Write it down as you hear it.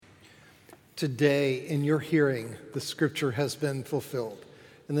Today, in your hearing, the scripture has been fulfilled.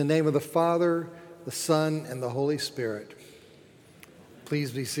 In the name of the Father, the Son, and the Holy Spirit.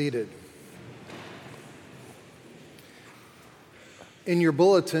 Please be seated. In your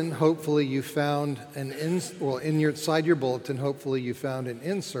bulletin, hopefully you found inside your bulletin, hopefully you found an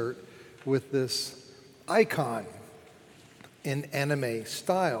insert with this icon in anime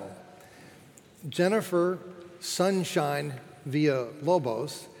style. Jennifer Sunshine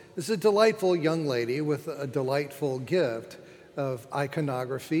Villalobos is a delightful young lady with a delightful gift of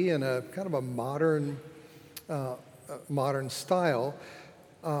iconography and a kind of a modern style.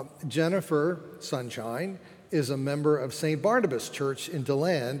 Jennifer Sunshine is a member of St. Barnabas Church in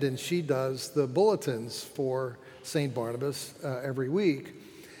DeLand, and she does the bulletins for St. Barnabas every week.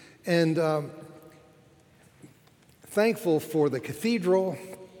 And thankful for the cathedral,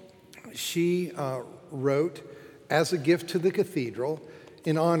 she wrote, as a gift to the cathedral,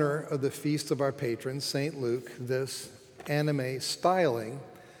 in honor of the feast of our patron, St. Luke, this anime styling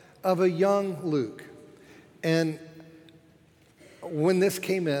of a young Luke. And when this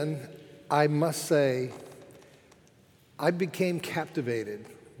came in, I must say, I became captivated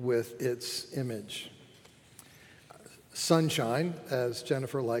with its image. Sunshine, as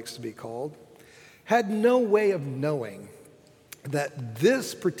Jennifer likes to be called, had no way of knowing that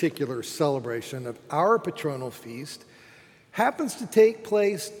this particular celebration of our patronal feast happens to take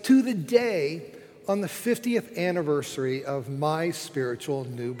place to the day on the 50th anniversary of my spiritual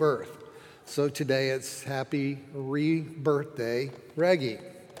new birth. So today it's happy re-birthday, Reggie.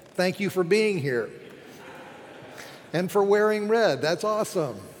 Thank you for being here and for wearing red. That's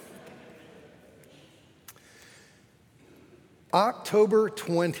awesome. October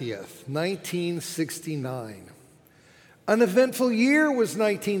 20th, 1969. An eventful year was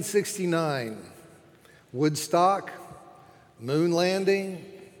 1969. Woodstock, moon landing,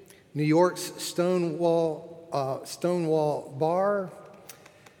 New York's Stonewall Bar,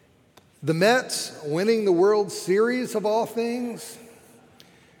 the Mets winning the World Series of all things,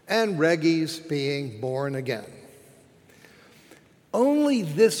 and Reggie's being born again. Only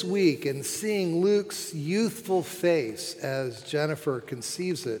this week, in seeing Luke's youthful face as Jennifer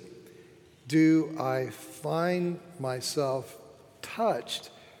conceives it, do I find myself touched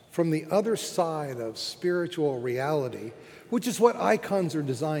from the other side of spiritual reality, which is what icons are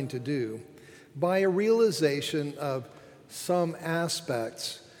designed to do, by a realization of some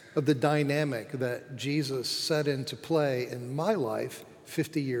aspects of the dynamic that Jesus set into play in my life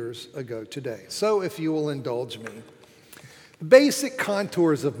 50 years ago today. So if you will indulge me, the basic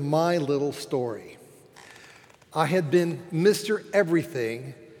contours of my little story. I had been Mr.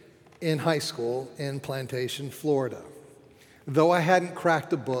 Everything in high school in Plantation, Florida, though I hadn't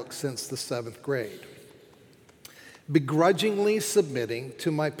cracked a book since the 7th grade. Begrudgingly submitting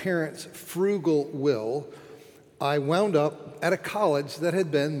to my parents' frugal will, I wound up at a college that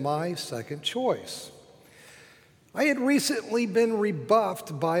had been my second choice. I had recently been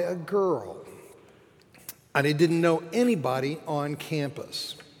rebuffed by a girl, and I didn't know anybody on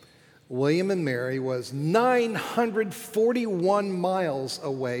campus. William and Mary was 941 miles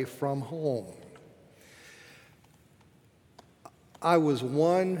away from home. I was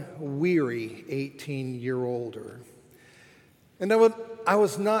one weary 18-year-older. And I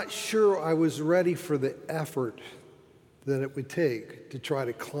was not sure I was ready for the effort that it would take to try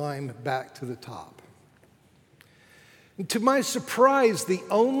to climb back to the top. And to my surprise, the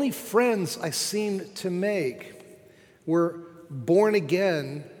only friends I seemed to make were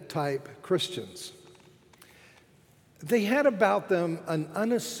born-again type Christians. They had about them an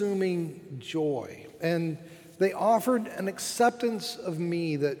unassuming joy, and they offered an acceptance of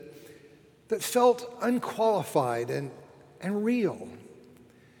me that felt unqualified and real.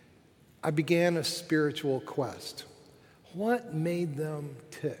 I began a spiritual quest. What made them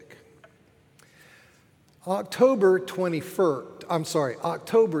tick? October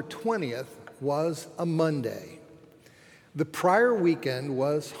 20th was a Monday. The prior weekend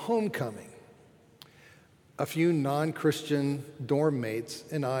was homecoming. A few non-Christian dorm mates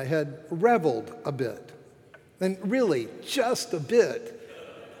and I had reveled a bit, and really just a bit,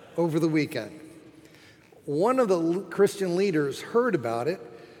 over the weekend. One of the Christian leaders heard about it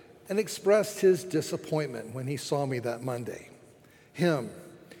and expressed his disappointment when he saw me that Monday.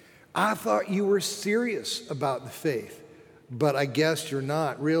 I thought you were serious about the faith, but I guess you're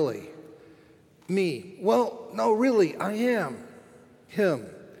not really. Me, well, no, really, I am.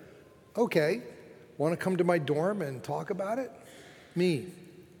 Okay, want to come to my dorm and talk about it? Me,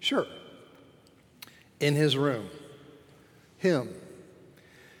 sure. In his room.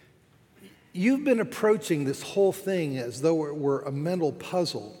 You've been approaching this whole thing as though it were a mental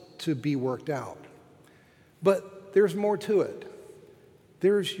puzzle to be worked out. But there's more to it.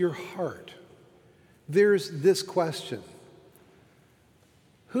 There's your heart. There's this question: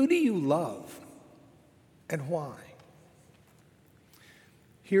 who do you love and why?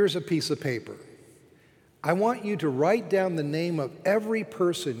 Here's a piece of paper. I want you to write down the name of every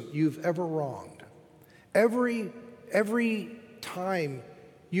person you've ever wronged. Every time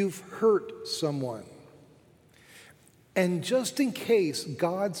you've hurt someone. And just in case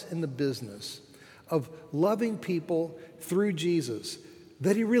God's in the business of loving people through Jesus,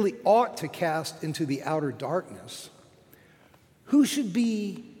 that he really ought to cast into the outer darkness, who should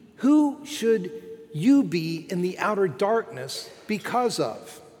you be in the outer darkness because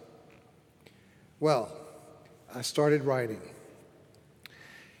of? Well, I started writing.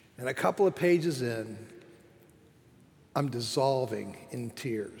 And a couple of pages in, I'm dissolving in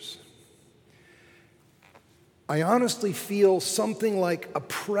tears. I honestly feel something like a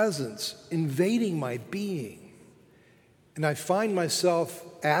presence invading my being. And I find myself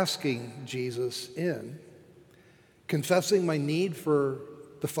asking Jesus in, confessing my need for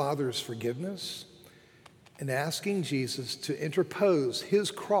the Father's forgiveness, and asking Jesus to interpose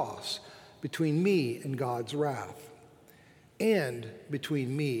his cross between me and God's wrath, and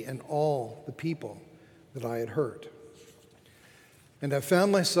between me and all the people that I had hurt. And I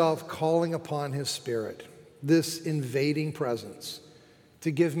found myself calling upon his Spirit, this invading presence,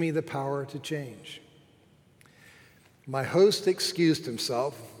 to give me the power to change. My host excused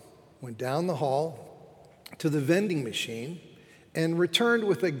himself, went down the hall to the vending machine, and returned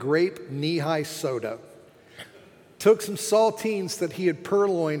with a grape knee-high soda, took some saltines that he had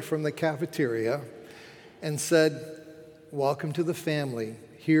purloined from the cafeteria, and said, "Welcome to the family.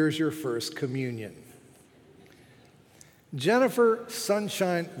 Here's your first communion." Jennifer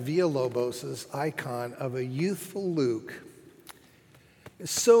Sunshine Villalobos' icon of a youthful Luke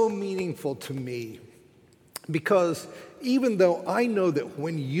is so meaningful to me, because even though I know that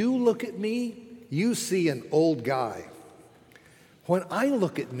when you look at me, you see an old guy, when I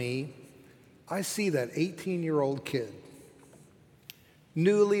look at me, I see that 18-year-old kid,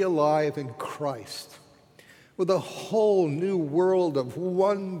 newly alive in Christ, with a whole new world of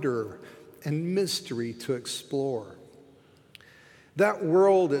wonder and mystery to explore. That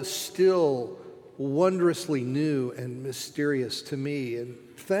world is still wondrously new and mysterious to me, and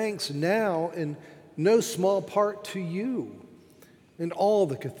thanks now in no small part to you and all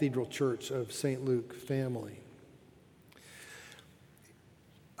the Cathedral Church of St. Luke family.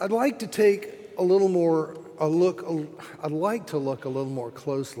 I'd like to look a little more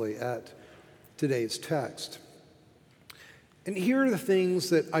closely at today's text. And here are the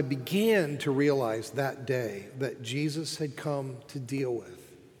things that I began to realize that day that Jesus had come to deal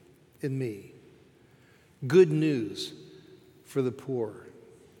with in me. Good news for the poor.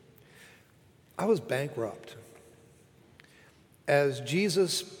 I was bankrupt. As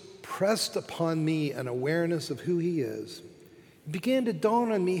Jesus pressed upon me an awareness of who he is, it began to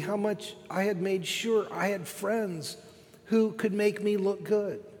dawn on me how much I had made sure I had friends who could make me look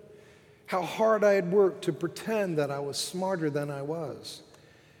good. How hard I had worked to pretend that I was smarter than I was,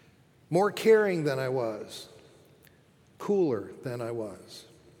 more caring than I was, cooler than I was.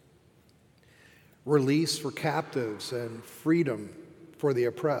 Release for captives and freedom for the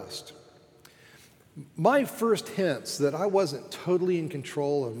oppressed. My first hints that I wasn't totally in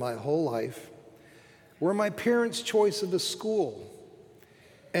control of my whole life were my parents' choice of a school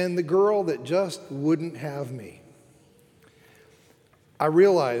and the girl that just wouldn't have me. I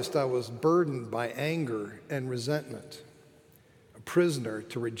realized I was burdened by anger and resentment, a prisoner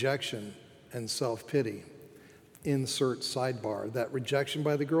to rejection and self-pity. Insert sidebar. That rejection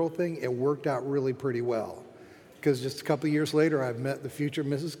by the girl thing, it worked out really pretty well, because just a couple of years later, I've met the future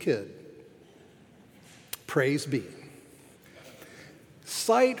Mrs. Kidd. Praise be.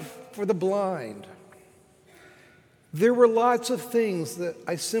 Sight for the blind. There were lots of things that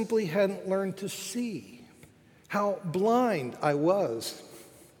I simply hadn't learned to see. How blind I was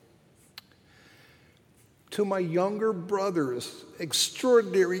to my younger brother's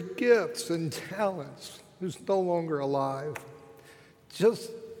extraordinary gifts and talents, who's no longer alive, just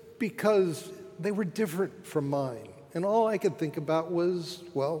because they were different from mine. And all I could think about was,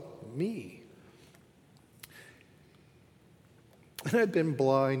 well, me. And I'd been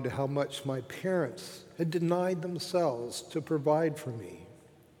blind to how much my parents had denied themselves to provide for me.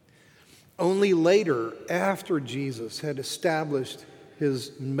 Only later, after Jesus had established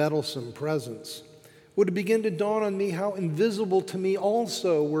his meddlesome presence, would it begin to dawn on me how invisible to me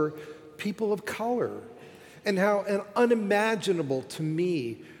also were people of color, and how unimaginable to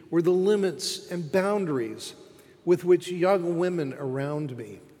me were the limits and boundaries with which young women around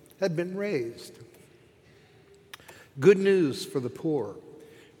me had been raised. Good news for the poor,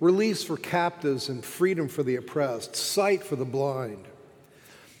 release for captives and freedom for the oppressed, sight for the blind,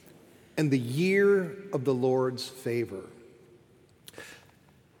 and the year of the Lord's favor.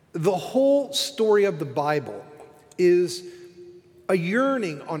 The whole story of the Bible is a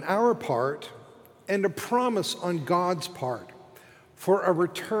yearning on our part and a promise on God's part for a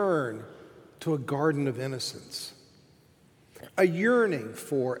return to a garden of innocence. A yearning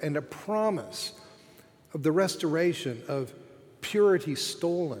for and a promise of the restoration of purity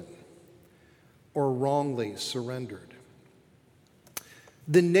stolen or wrongly surrendered.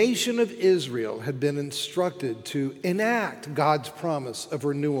 The nation of Israel had been instructed to enact God's promise of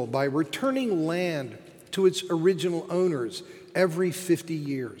renewal by returning land to its original owners every 50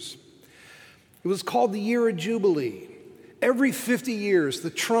 years. It was called the year of Jubilee. Every 50 years, the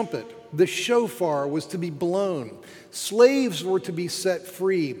trumpet, the shofar was to be blown. Slaves were to be set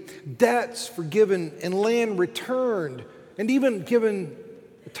free, debts forgiven, and land returned, and even given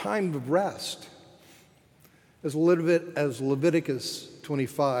a time of rest. As Leviticus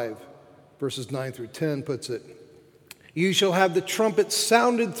 25, verses 9 through 10 puts it, "You shall have the trumpet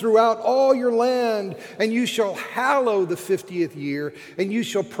sounded throughout all your land, and you shall hallow the 50th year, and you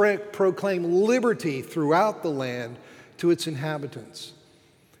shall proclaim liberty throughout the land to its inhabitants.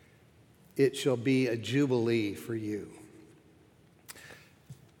 It shall be a jubilee for you."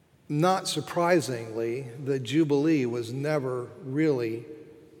 Not surprisingly, the jubilee was never really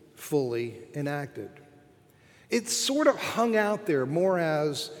fully enacted. It sort of hung out there more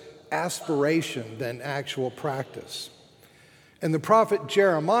as aspiration than actual practice. And the prophet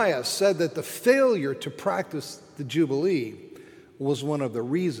Jeremiah said that the failure to practice the Jubilee was one of the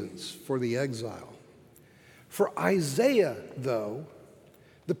reasons for the exile. For Isaiah, though,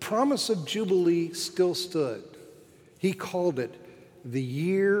 the promise of Jubilee still stood. He called it the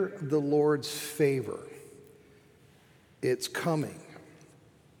year of the Lord's favor. It's coming.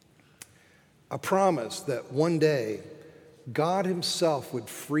 A promise that one day God himself would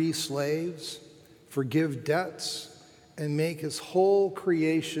free slaves, forgive debts, and make his whole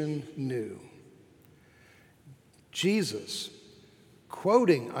creation new. Jesus,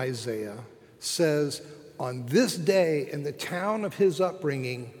 quoting Isaiah, says, on this day in the town of his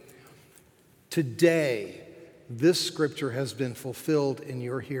upbringing, today this scripture has been fulfilled in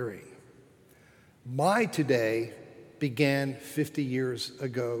your hearing. My today began 50 years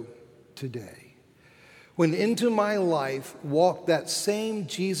ago today, when into my life walked that same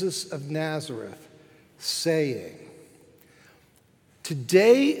Jesus of Nazareth, saying,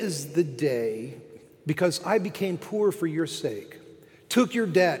 "Today is the day because I became poor for your sake, took your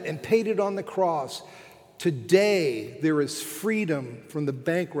debt and paid it on the cross. Today there is freedom from the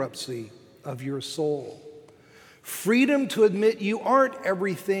bankruptcy of your soul. Freedom to admit you aren't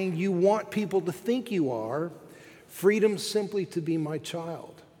everything you want people to think you are. Freedom simply to be my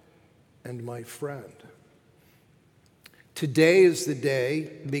child and my friend. Today is the day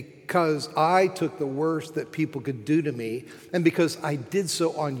because I took the worst that people could do to me, and because I did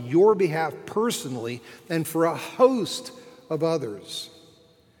so on your behalf personally and for a host of others.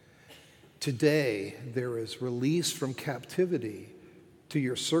 Today there is release from captivity to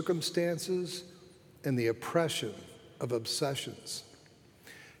your circumstances and the oppression of obsessions.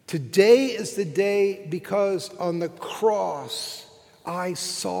 Today is the day because on the cross I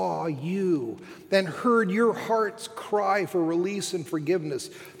saw you and heard your heart's cry for release and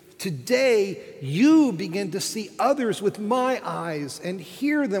forgiveness. Today you begin to see others with my eyes and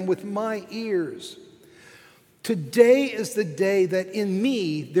hear them with my ears. Today is the day that in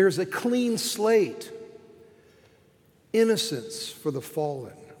me there's a clean slate, innocence for the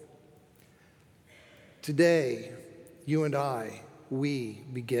fallen. Today, you and I, we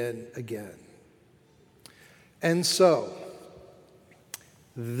begin again. And so,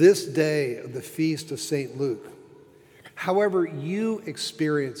 this day of the feast of St. Luke, however you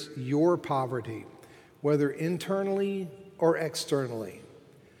experience your poverty, whether internally or externally,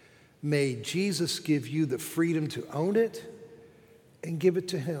 may Jesus give you the freedom to own it and give it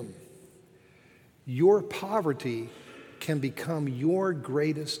to him. Your poverty can become your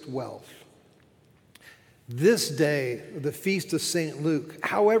greatest wealth. This day, the feast of St. Luke,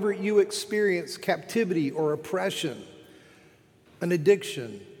 however you experience captivity or oppression, an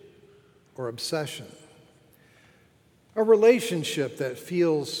addiction or obsession, a relationship that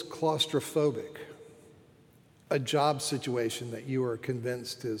feels claustrophobic, a job situation that you are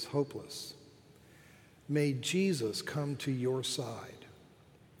convinced is hopeless, may Jesus come to your side.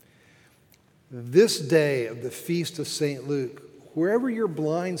 This day of the feast of St. Luke, wherever your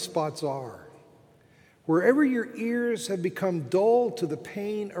blind spots are, wherever your ears have become dull to the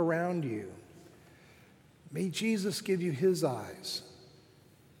pain around you, may Jesus give you his eyes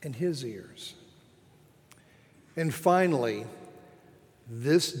and his ears. And finally,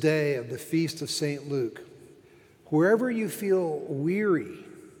 this day of the Feast of St. Luke, wherever you feel weary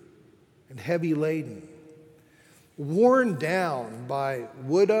and heavy laden, worn down by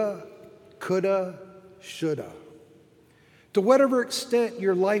woulda, coulda, shoulda, to whatever extent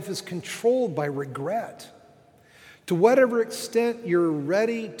your life is controlled by regret, to whatever extent you're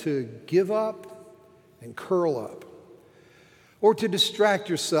ready to give up and curl up, or to distract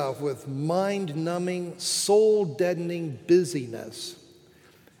yourself with mind-numbing, soul-deadening busyness,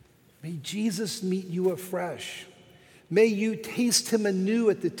 may Jesus meet you afresh. May you taste him anew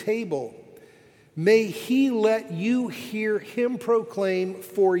at the table. May he let you hear him proclaim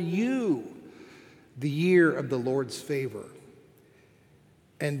for you the year of the Lord's favor.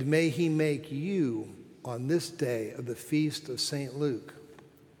 And may he make you, on this day of the Feast of St. Luke,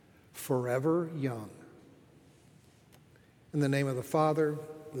 forever young. In the name of the Father,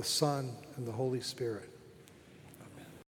 the Son, and the Holy Spirit.